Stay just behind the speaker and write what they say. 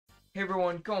Hey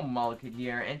everyone, Go Malika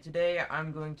here, and today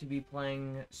I'm going to be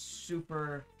playing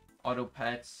Super Auto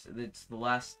Pets. It's the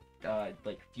last,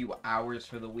 few hours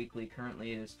for the weekly.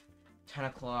 Currently it is 10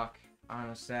 o'clock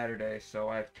on a Saturday, so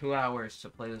I have 2 hours to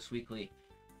play this weekly.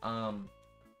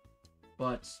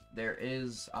 But there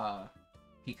is,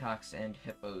 peacocks and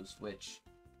hippos, which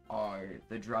are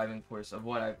the driving force of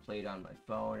what I've played on my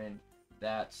phone and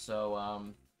that,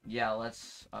 so, yeah,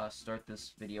 let's, start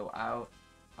this video out.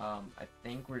 I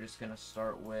think we're just gonna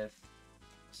start with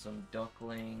some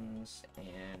ducklings,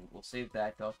 and we'll save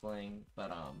that duckling,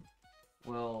 but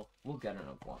we'll get an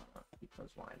iguana because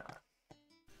why not?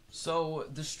 So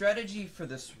the strategy for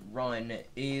this run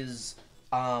is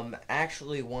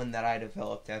actually one that I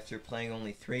developed after playing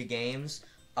only 3 games.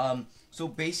 So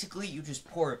basically you just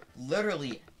pour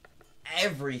literally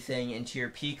everything into your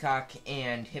peacock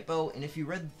and hippo, and if you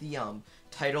read the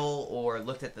title or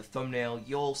looked at the thumbnail,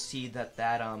 you'll see that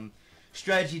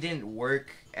strategy didn't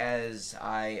work as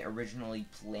I originally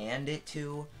planned it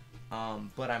to,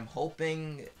 but I'm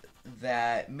hoping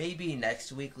that maybe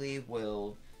next weekly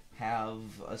we'll have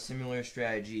a similar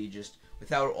strategy just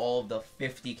without all of the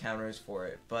 50 counters for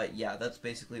it. But yeah, that's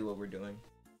basically what we're doing.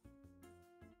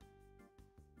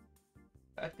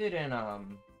 That didn't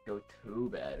go too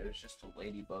bad. It was just a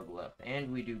ladybug left,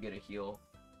 and we do get a heal,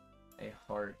 a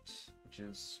heart, which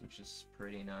is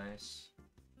pretty nice.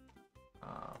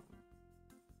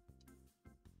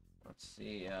 Let's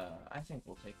see. I think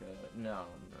we'll take a no.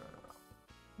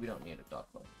 We don't need a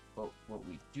duckling. But what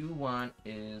we do want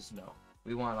is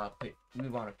we want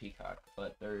a peacock,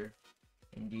 but there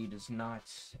indeed is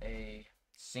not a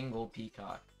single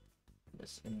peacock in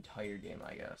this entire game,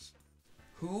 I guess.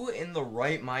 Who in the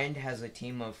right mind has a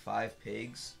team of 5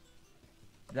 pigs?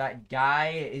 That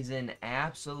guy is an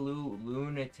absolute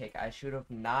lunatic. I should have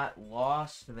not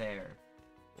lost there.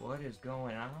 What is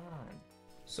going on?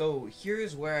 So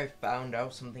here's where I found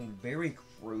out something very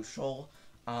crucial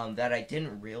that I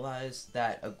didn't realize,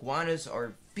 that iguanas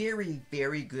are very,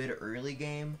 very good early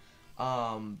game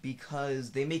because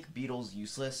they make beetles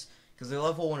useless. Because their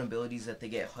level 1 abilities that they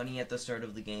get honey at the start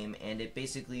of the game, and it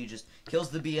basically just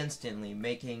kills the bee instantly,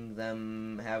 making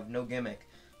them have no gimmick.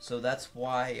 So that's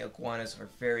why iguanas are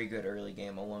very good early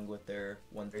game, along with their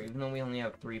 1-3. Even though we only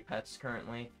have 3 pets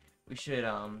currently, we should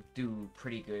do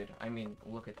pretty good. I mean,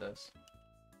 look at this.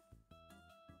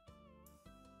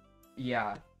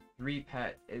 Yeah, 3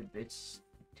 pet, it's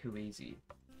too easy.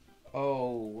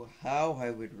 Oh, how I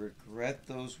would regret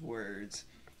those words.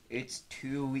 It's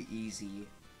too easy.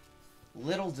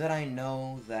 Little did I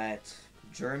know that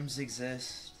germs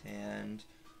exist, and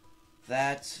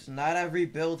that not every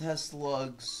build has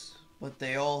slugs, but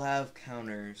they all have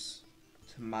counters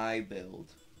to my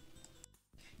build.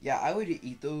 Yeah, I would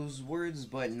eat those words,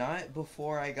 but not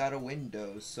before I got a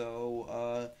window,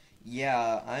 so,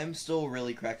 yeah, I'm still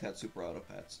really cracked at Super Auto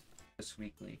Pets. This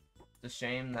weekly. It's a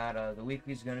shame that, the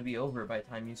weekly's gonna be over by the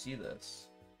time you see this.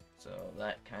 So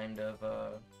that kind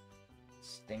of,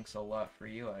 stinks a lot for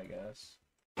you, I guess.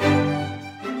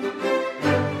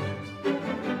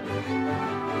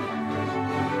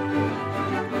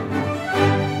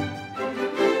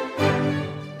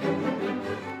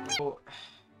 Oh,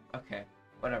 okay,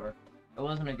 whatever. It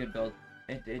wasn't a good build.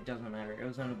 It doesn't matter. It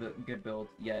wasn't a good build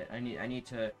yet. I need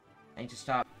to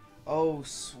stop. Oh,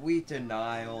 sweet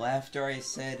denial. After I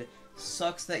said,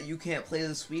 sucks that you can't play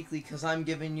this weekly because I'm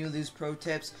giving you these pro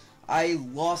tips, I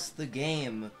lost the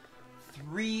game.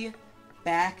 3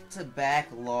 back-to-back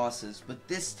losses, but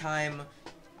this time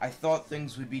I thought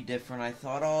things would be different. I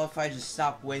thought, oh, if I just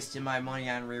stop wasting my money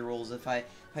on rerolls, if I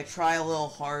try a little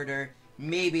harder,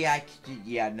 maybe I could.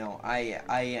 Yeah, no, I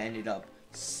ended up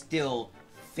still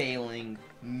failing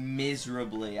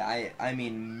miserably. I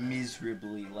mean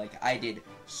miserably. Like, I did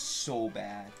so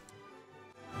bad.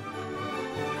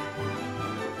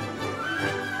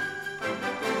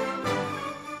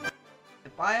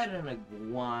 If I had an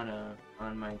iguana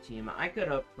on my team, I could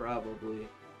have probably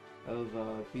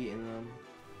beaten them.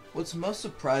 What's most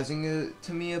surprising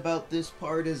to me about this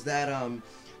part is that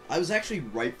I was actually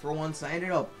right for once. I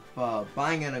ended up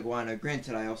buying an iguana.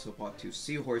 Granted, I also bought 2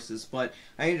 seahorses, but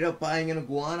I ended up buying an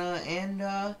iguana, and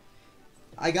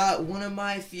I got one of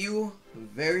my few,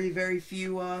 very, very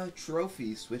few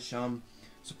trophies, which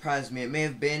surprised me. It may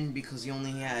have been because he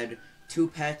only had 2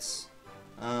 pets.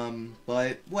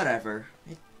 But whatever.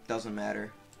 It doesn't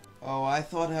matter. Oh, I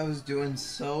thought I was doing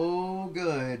so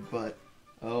good, but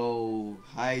oh,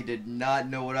 I did not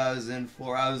know what I was in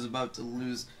for. I was about to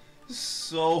lose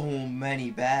so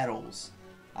many battles.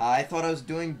 I thought I was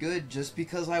doing good just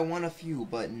because I won a few,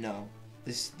 but no.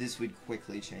 This would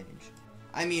quickly change.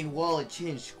 I mean, while it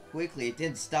changed quickly, it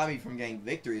didn't stop me from getting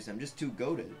victories. I'm just too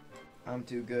goated. I'm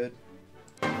too good.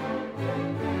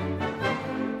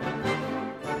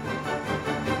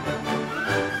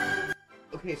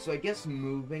 Okay, so I guess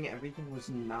moving everything was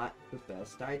not the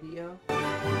best idea.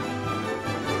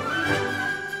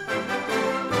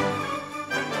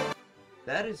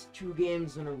 That is 2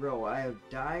 games in a row. I have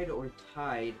died or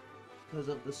tied because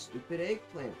of the stupid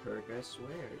eggplant perk, I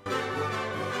swear.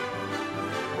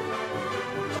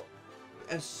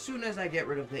 As soon as I get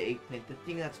rid of the eggplant, the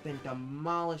thing that's been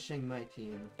demolishing my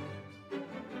team.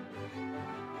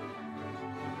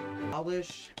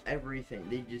 Demolish everything.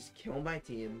 They just kill my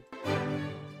team.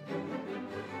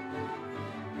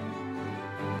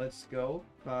 Let's go.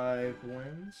 5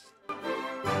 wins.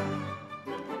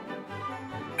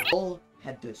 All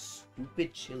had the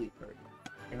stupid chili perk,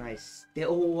 and I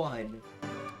still won.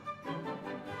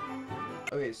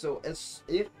 Okay, so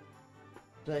if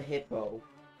the hippo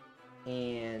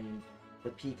and the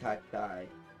peacock die,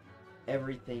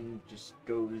 everything just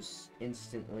goes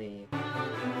instantly.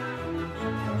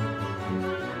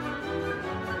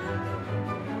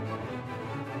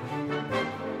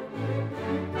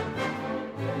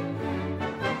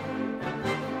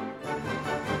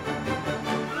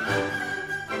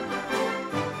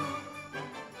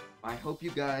 I hope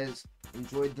you guys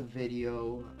enjoyed the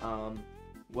video.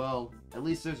 Well, at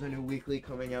least there's a new weekly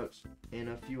coming out in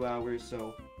a few hours,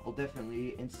 so I'll definitely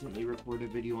instantly record a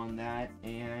video on that.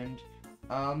 And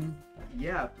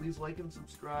yeah, please like and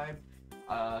subscribe.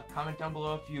 Comment down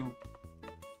below if you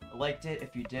liked it.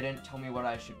 If you didn't, tell me what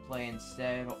I should play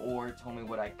instead, or tell me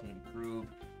what I can improve.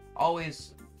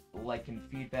 Always like and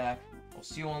feedback. I'll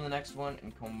see you on the next one,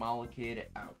 and Komalakid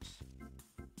out.